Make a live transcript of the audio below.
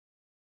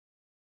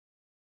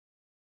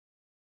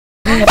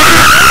Hey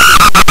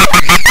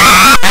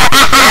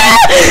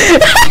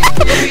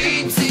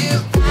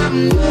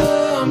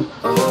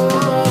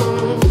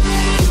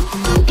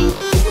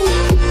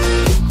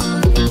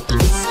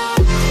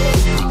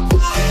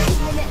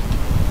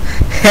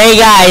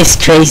guys,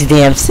 Tracy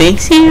Damn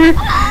Sings here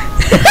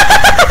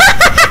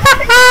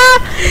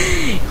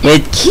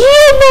with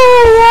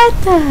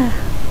Kimarata.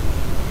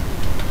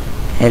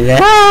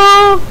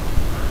 Hello,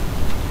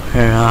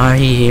 where are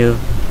you?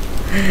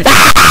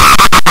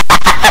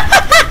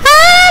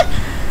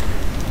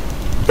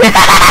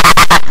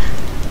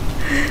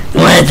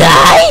 Wanna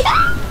die?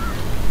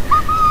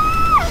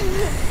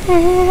 I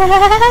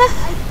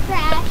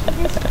crashed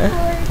this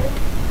board.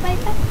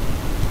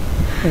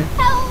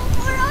 Help,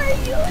 where are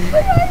you?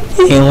 Where are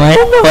you? You wanna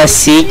know a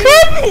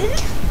secret?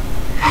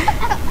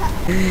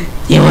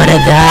 You wanna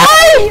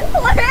die?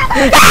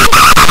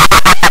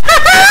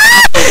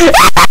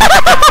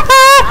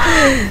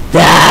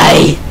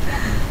 Die!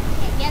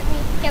 Get me,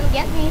 come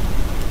get me.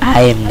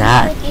 I am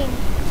not.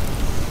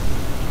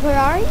 Where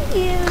are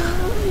you?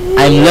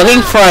 I'm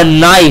looking for a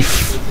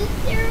knife. This is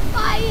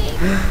terrifying.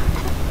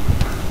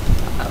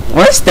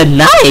 Where's the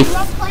knife?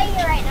 I'm playing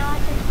it right now.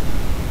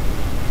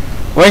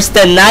 Where's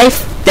the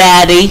knife,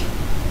 Daddy?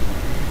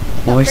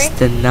 Where's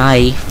the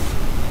knife?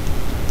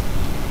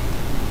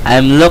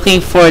 I'm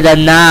looking for the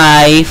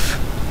knife.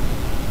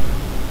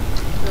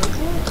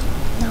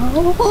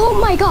 No. Oh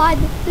my God,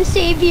 the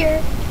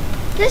savior.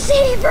 The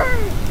savior.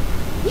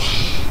 Yeah.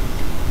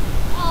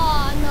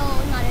 Oh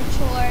no, not a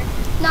chore.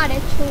 Not a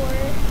chore.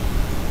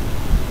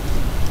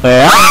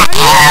 Where are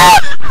you?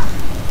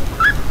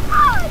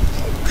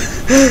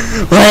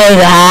 Where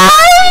are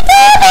you,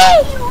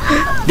 Daddy?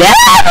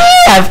 Daddy,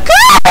 I'm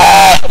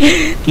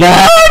coming! No,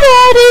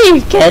 Daddy,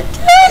 you can't do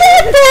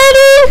that,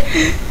 Daddy!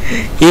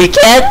 You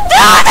can't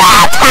do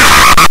that!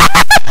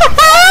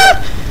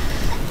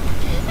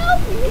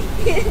 Help me!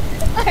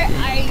 Where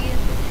are you?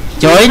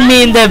 Join me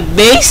in the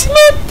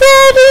basement,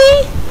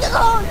 Daddy!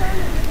 No, no,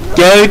 no.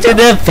 Go to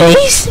the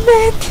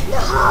basement!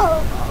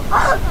 No!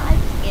 I'm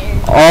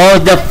scared. Oh,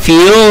 the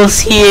fuel's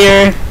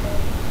here!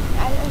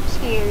 I'm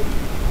scared.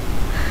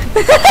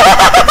 Help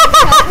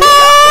me,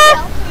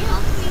 help me,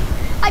 help me.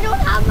 I don't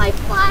have my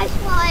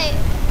flashlight.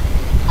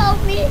 Help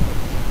me.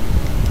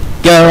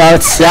 Go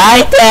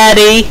outside,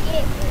 Daddy!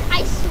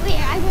 I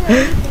swear, I'm gonna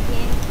leave the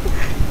game.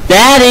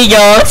 Daddy,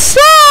 go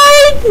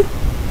outside!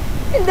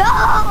 No!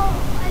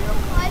 I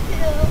don't want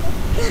to.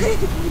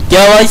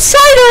 Go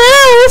outside or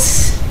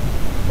else!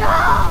 No!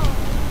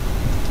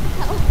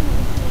 Help me,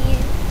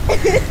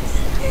 please.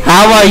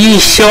 How are you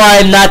sure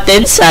I'm not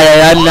inside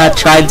and I'm not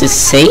trying to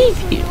save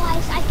you? I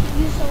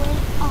can use the link.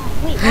 Oh,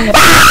 wait.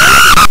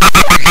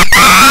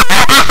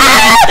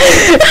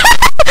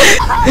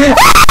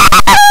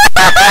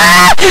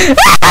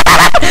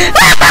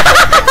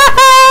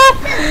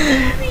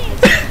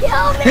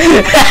 Kill me!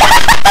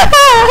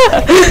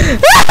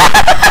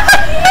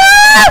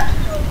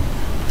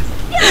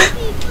 Kill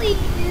me,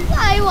 please. I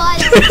want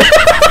it.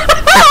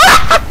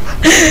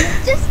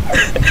 Just...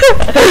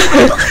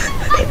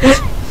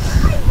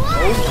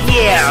 Oh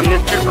yeah,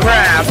 Mr.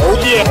 Crab.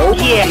 Oh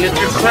yeah,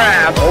 Mr.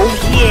 Crab. Oh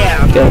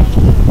yeah. Go.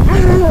 Oh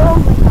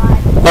my God.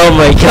 Oh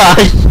my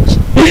gosh!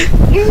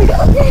 You're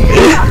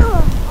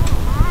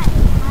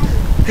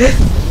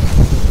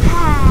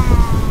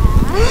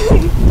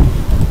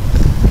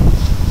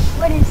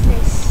What is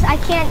this? I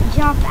can't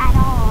jump at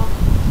all.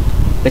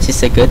 Which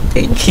is a good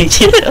thing.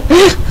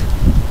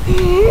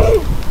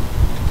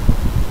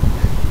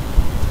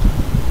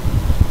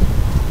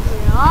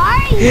 Where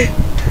are you?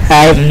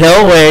 I'm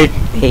nowhere,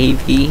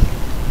 baby.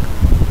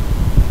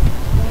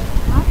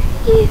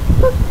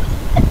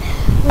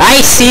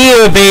 I see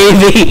you,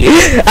 baby!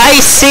 I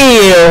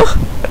see you!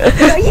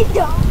 No, you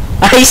don't.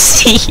 I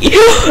see you!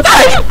 I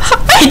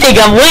think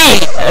I'm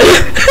weak!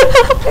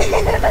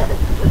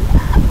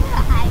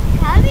 I'm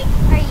coming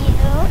for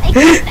you.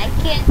 Except I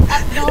can't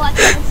go up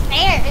the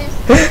stairs.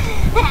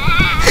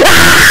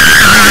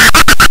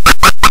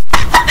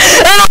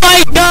 Oh my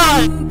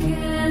god!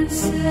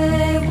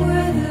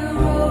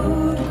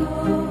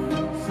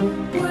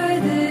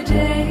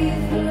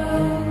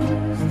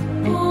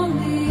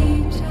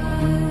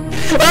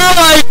 Oh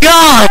my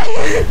god!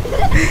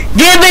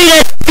 Give me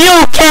this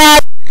fuel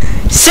can!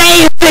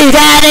 Save me,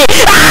 Daddy!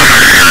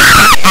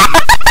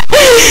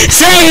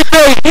 Save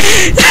me!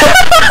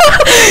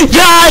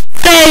 God,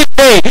 save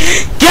me!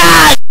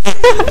 God!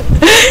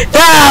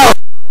 No!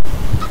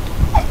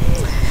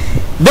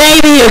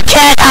 Baby, you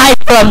can't hide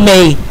from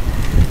me!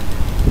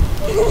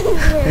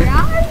 Where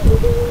are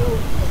you?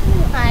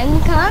 I'm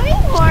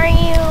coming for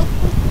you.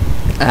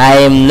 I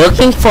am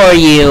looking for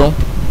you.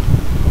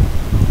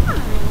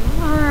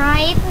 I'm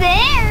right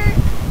there.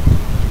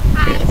 I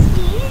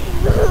see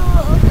you.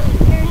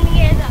 You're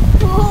near the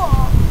pool.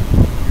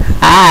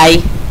 Hi.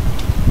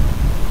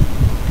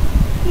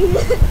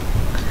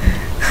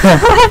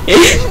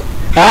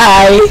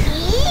 Hi. I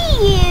see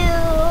you.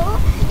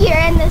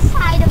 You're in the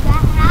side of the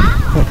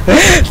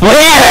house.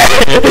 Where?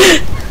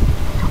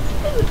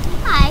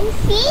 I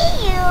see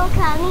you.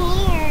 Come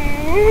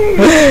here.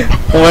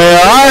 Where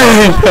are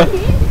you?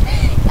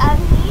 I'm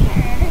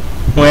here.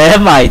 Where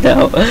am I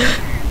though?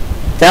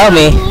 Tell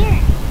me. I'm here.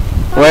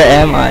 Where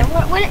am I?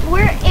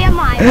 Where am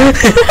I? Where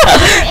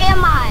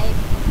am I?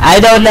 I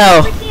don't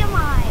know. Where am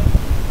I?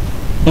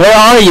 Where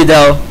are you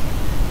though?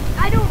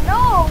 I don't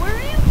know. Where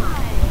am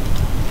I?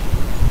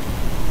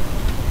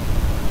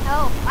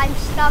 Oh, I'm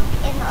stuck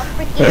in a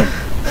freaking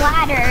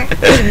ladder.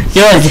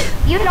 Good.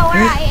 You know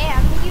where I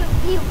am.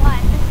 You won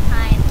this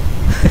time.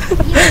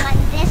 You won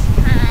this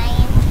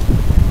time.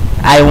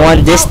 I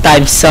won this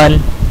time,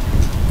 son.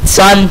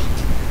 Son,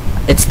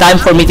 it's time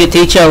for me to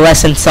teach you a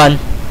lesson, son.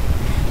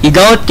 You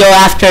don't go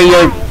after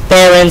your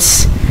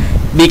parents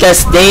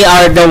because they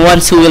are the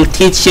ones who will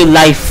teach you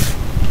life.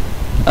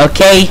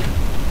 Okay?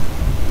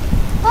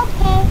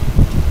 Okay.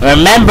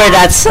 Remember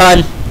that,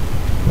 son.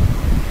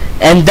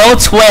 And don't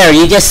swear.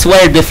 You just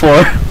swear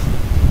before.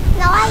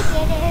 No, I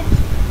didn't.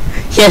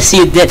 Yes,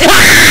 you did.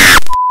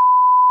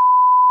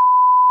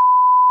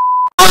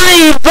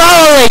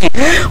 Bowling!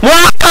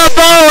 Waka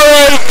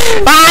bowling!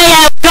 I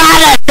am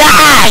gonna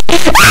die!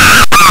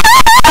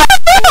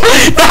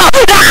 No,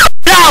 no,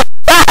 no!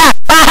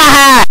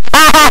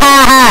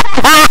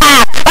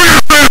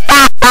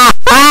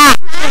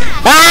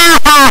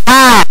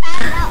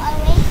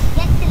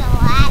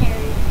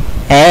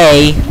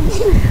 Hey!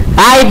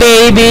 Hi,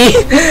 baby!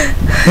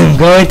 I'm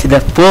going to the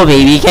pool,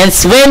 baby. You can't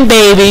swim,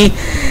 baby!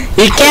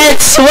 You can't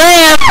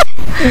swim!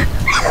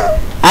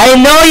 I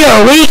know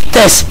your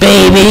weakness,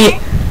 baby!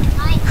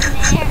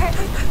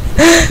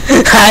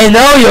 I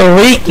know your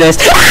weakness.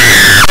 The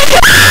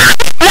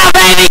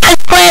baby can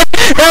swim!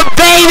 The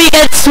baby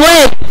can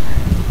swim!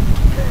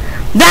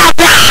 The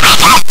baby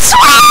can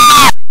swim!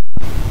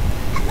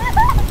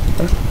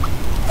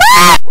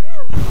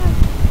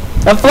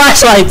 The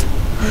flashlight!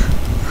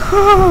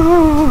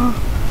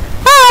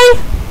 Hi!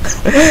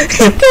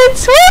 You can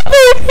swim,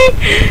 baby!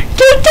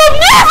 You can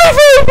never,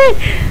 baby!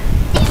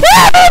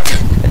 Damn it!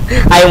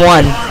 I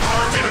won.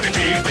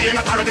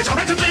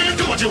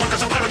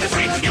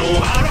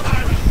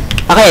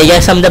 Okay, I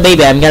guess I'm the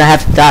baby. I'm gonna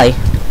have to die.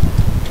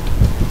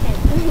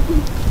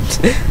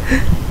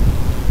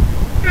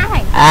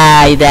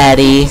 Hi,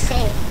 Daddy.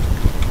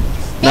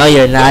 No,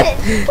 you're not.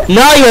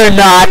 No, you're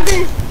not.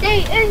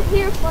 Stay in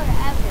here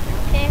forever,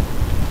 okay?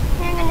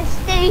 You're gonna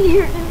stay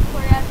here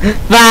forever.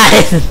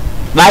 Bye.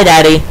 Bye,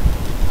 Daddy.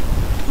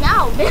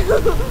 No. No.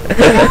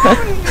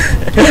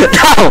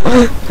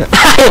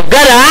 I'm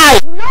gonna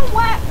hide. You know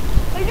what?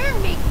 You're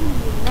making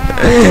me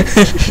mad.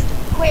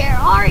 Where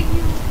are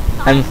you?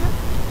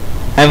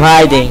 I'm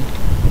hiding.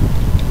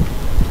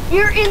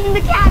 You're in the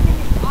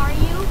cabinet, are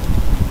you?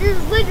 You're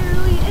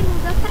literally in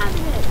the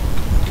cabinet.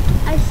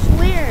 I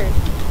swear.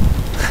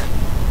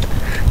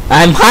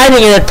 I'm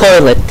hiding in the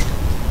toilet.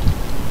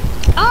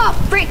 Oh,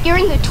 frick, you're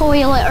in the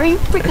toilet. Are you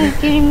freaking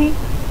kidding me?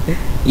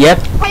 Yep.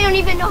 I don't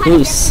even know how to Ooh,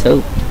 get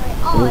soap. to the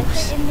toilet. Oh,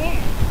 it's in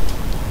there.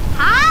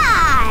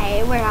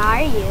 Hi, where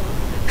are you?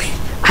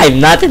 I'm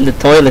not in the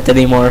toilet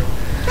anymore.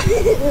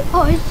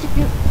 Oh, it's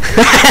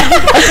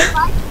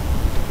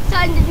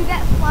Son, did you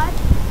get flushed?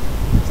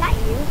 Is that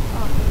you?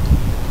 Oh.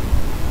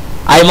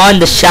 I'm on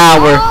the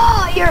shower.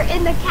 Oh, you're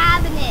in the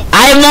cabinet.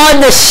 I'm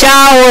on the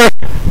shower.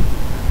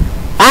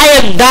 I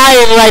am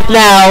dying right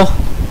now.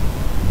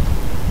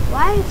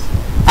 What?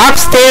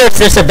 Upstairs,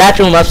 there's a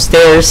bathroom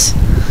upstairs.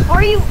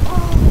 Are you?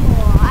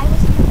 Oh, I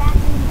was in the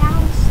bathroom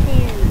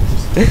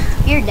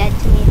downstairs. You're dead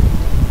to me.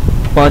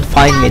 Won't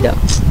find me though.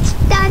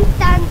 Dun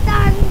dun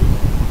dun.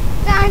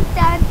 Dun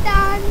dun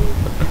dun.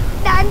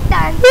 Dun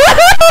dun.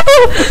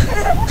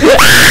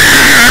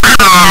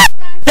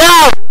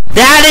 No!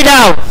 Daddy,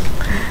 no!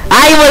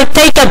 I will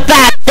take a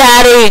bath,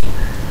 Daddy!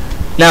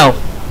 No.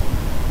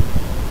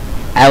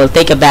 I will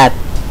take a bath.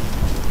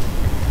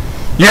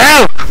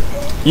 No!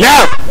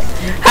 No!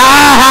 Ha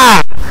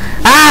ha!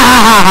 Ha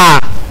ha ha!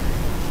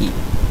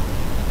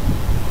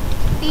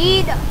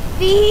 Feed.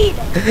 Feed.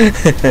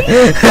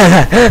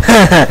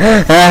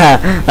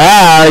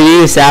 I'll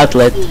use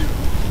outlet.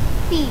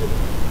 Feed.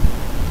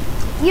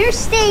 You're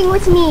staying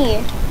with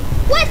me.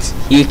 What?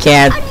 You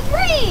can't. I'm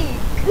break.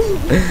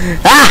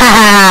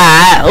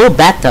 Oh,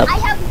 bathtub. I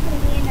have a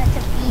banana to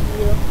feed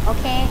you,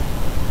 okay?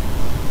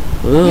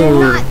 Ooh. You're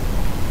not.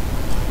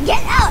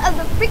 Get out of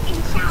the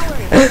freaking shower.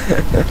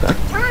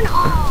 Turn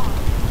off.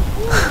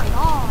 Oh my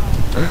god.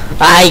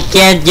 I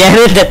can't get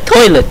in the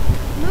toilet.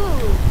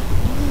 Move.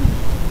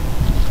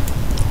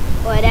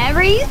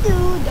 Whatever you do,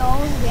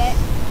 don't get.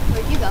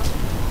 Where'd you go?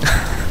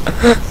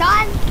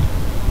 Son!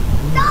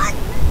 Son!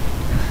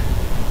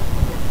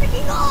 Where'd you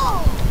freaking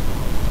go?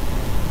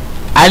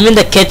 I'm in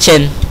the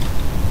kitchen.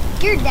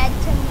 You're dead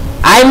to me.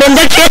 I'm in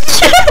the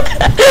kitchen.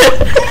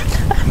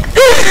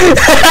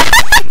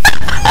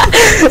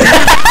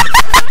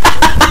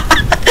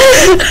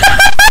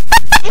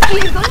 If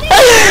you're gonna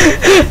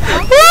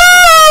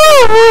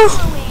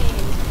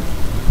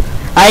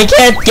I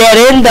can't get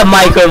in the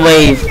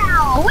microwave.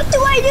 now, what do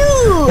I do?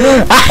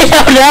 I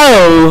don't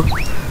know.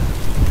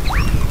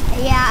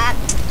 Yeah,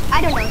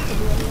 I don't know what to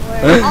do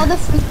anymore. All the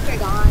fruits are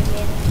gone,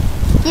 man.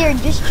 Here,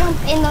 just jump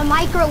in the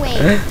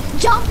microwave.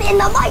 Jump in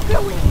the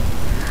microwave.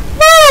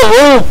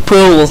 Oh,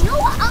 pool. You know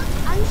what?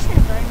 I'm just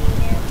gonna burn you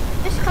there.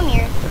 Just come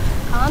here.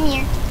 Come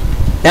here.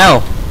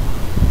 No.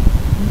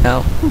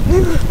 No.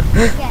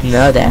 Yes.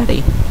 No,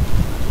 Daddy.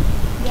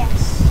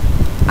 Yes.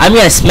 I'm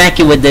gonna smack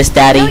you with this,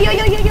 Daddy. Yo.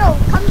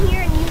 Come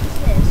here and use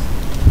this.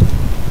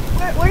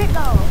 Where'd it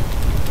go?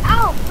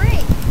 Ow,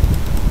 frick.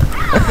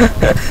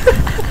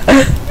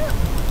 Ow.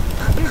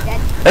 You're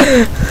dead.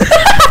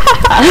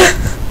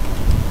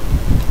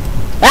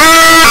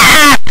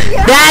 Ah!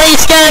 Yeah.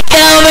 Daddy's gonna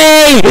kill me!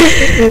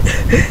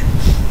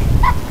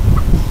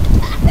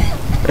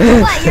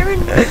 What, you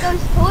remember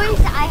those toys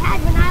that I had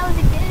when I was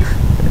a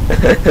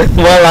kid?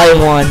 Well, I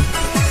won.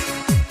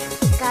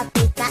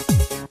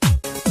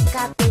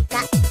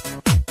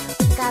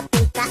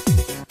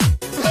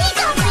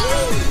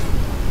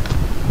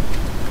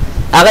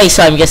 Okay,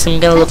 so I'm guessing I'm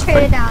gonna look for...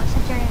 Turn it out.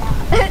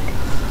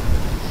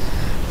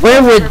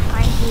 Where would...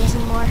 Find me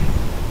anymore.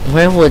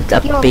 Where would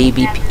a You'll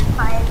baby... never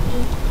find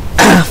me.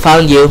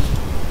 Found you.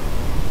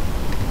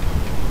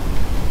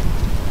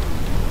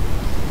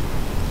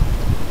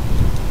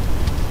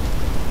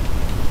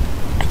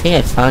 I think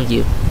I found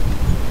you.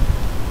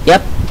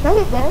 Yep. No,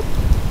 you didn't.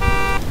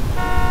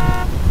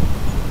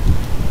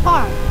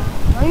 Fine.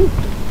 No, you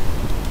didn't.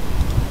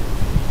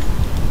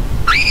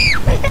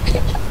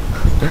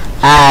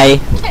 Hi.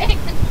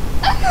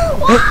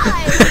 Why?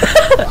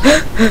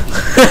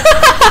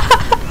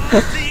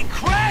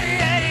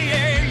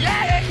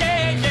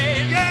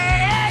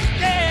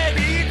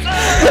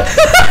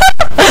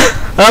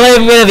 Well,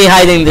 I'm gonna be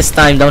hiding this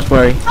time, don't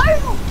worry. Are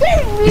you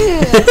kidding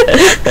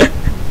me?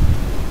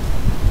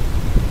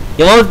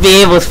 You won't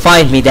be able to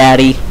find me,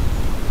 Daddy.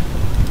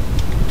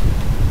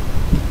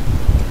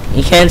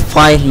 You can't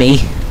find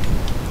me.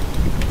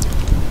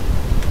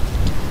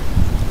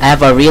 I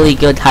have a really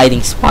good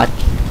hiding spot.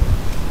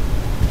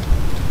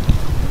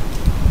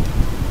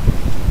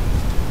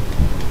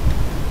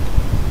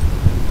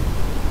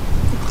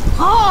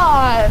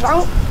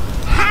 Oh,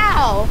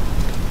 how?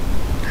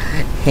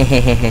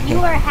 You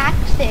are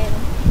haxing.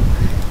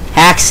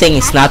 Haxing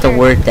is not a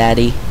word,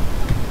 Daddy.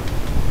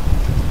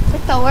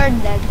 What's the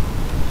word then?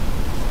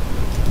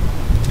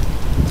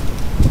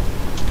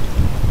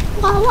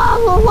 La la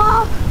la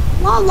la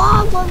la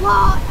la la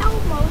la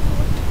Elmo's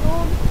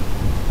whistled.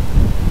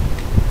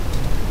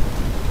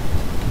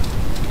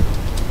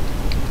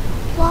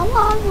 La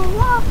la la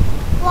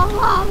la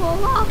la la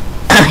la.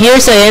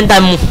 Here's a hint.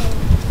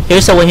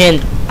 Here's a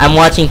hint. I'm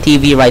watching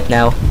TV right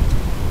now.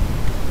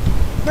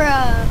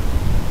 Bruh.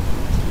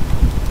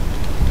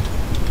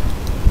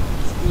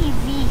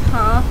 TV,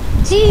 huh?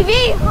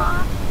 TV,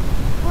 huh?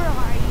 Where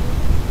are you?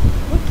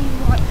 What do you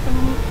want from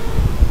me?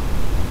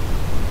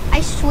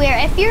 I swear,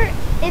 if you're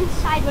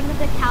inside one of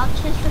the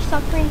couches for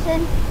some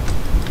reason,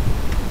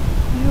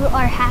 you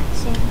are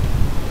haxing.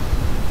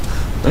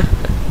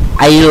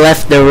 I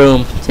left the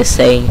room, just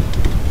saying.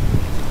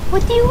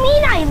 What do you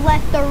mean I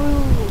left the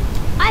room?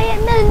 I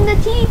am in the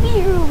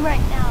TV room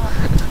right now.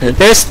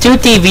 There's 2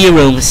 TV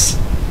rooms.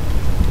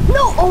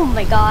 No, oh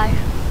my god.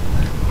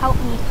 Help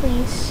me,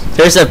 please.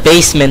 There's a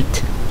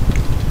basement.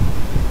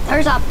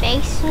 There's a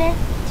basement?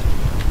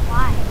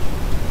 Why?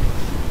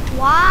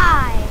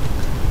 Why?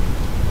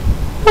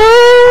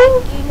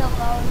 Being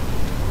alone.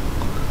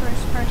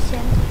 First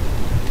person.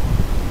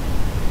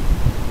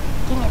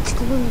 Dang, it's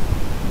glued.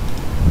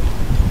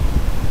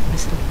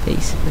 There's a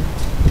basement.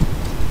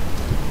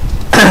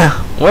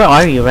 Where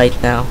are you right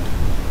now?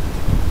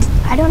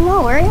 I don't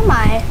know. Where am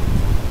I?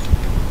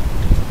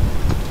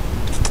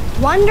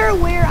 Wonder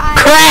where I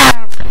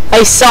Crap!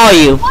 I saw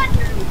you.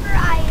 Wonder where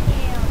I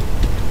am.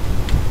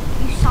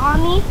 You saw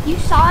me? You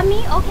saw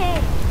me?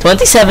 Okay.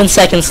 27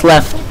 seconds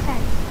left. Okay.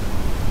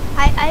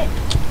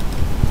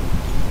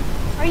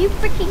 Are you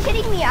freaking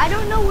kidding me? I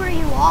don't know where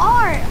you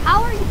are.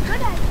 How are you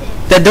good at this?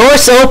 The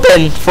door's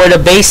open for the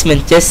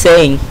basement, just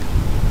saying.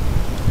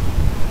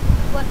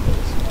 What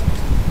basement?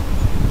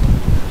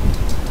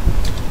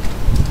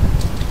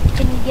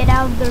 Can you get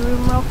out of the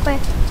room real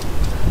quick?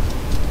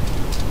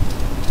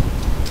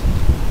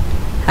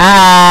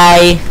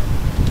 Hi.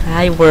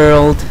 Hi,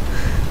 world.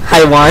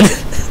 Hi, one.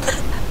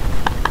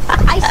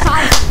 I saw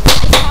you.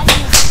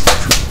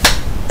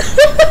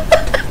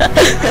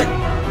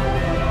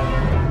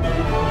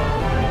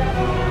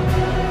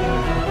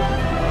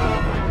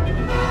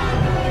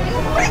 You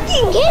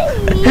freaking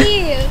kidding me?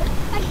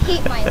 I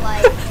hate my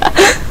life.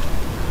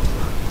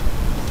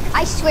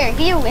 I swear, if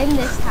you win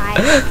this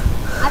time,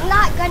 I'm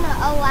not gonna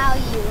allow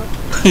you.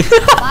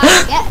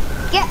 Bye.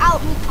 Get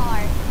out me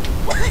car.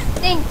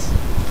 Thanks.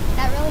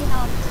 That really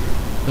helped.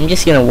 I'm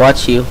just gonna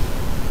watch you.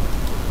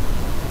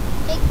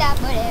 Take that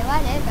booty,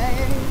 whatever.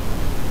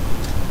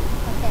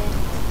 Okay.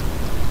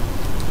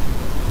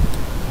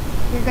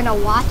 You're gonna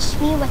watch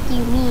me? What do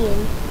you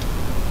mean?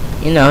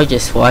 You know,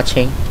 just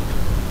watching.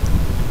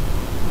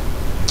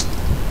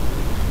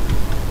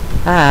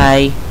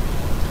 Hi.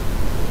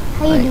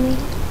 How you doing?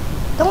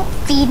 Don't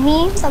feed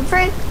me, the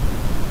frick.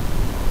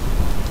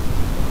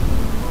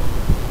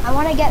 I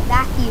wanna get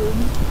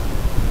vacuumed.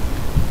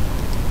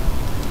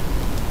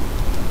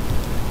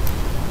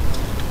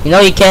 You know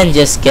you can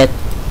just get.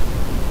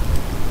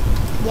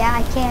 Yeah,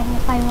 I can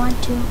if I want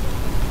to.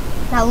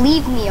 Now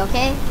leave me,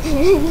 okay?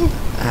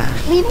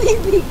 Leave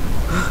me be.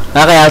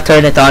 Okay, I'll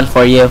turn it on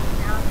for you.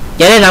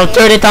 Get in, I'll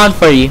turn it on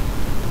for you.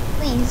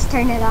 Please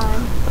turn it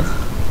on.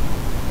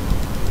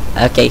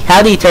 Okay,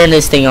 how do you turn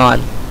this thing on?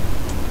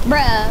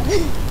 Bruh.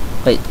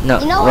 Wait, no,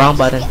 You know wrong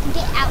what? button.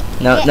 Get out.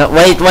 No, Get no, out.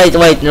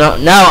 wait,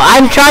 no,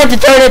 I'm trying to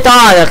turn it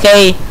on,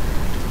 okay?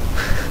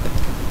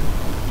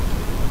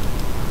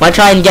 Wanna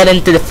try and get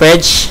into the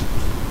fridge?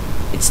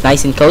 It's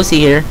nice and cozy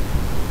here.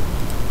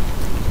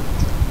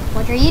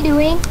 What are you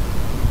doing?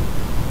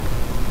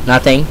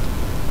 Nothing.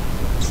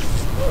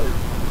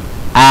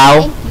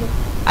 Ow, Thank you.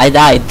 I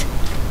died.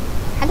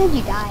 How did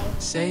you die?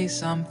 Say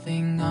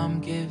something, I'm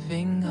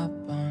giving up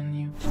on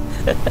you.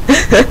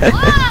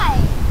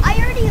 Why? I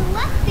already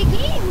left the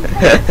game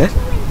because it's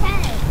too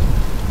intense.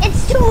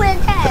 It's too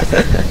intense.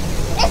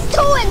 It's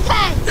too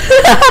intense.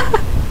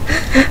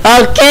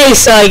 Okay,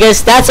 so I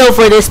guess that's all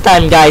for this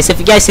time, guys. If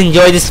you guys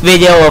enjoyed this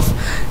video of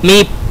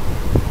me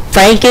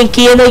pranking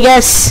Kian, I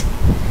guess,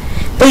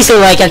 please do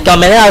like and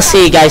comment, and I'll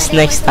see you guys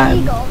next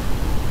time.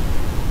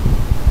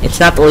 It's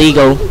not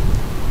illegal.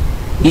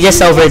 You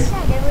just over.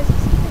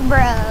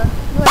 Bruh.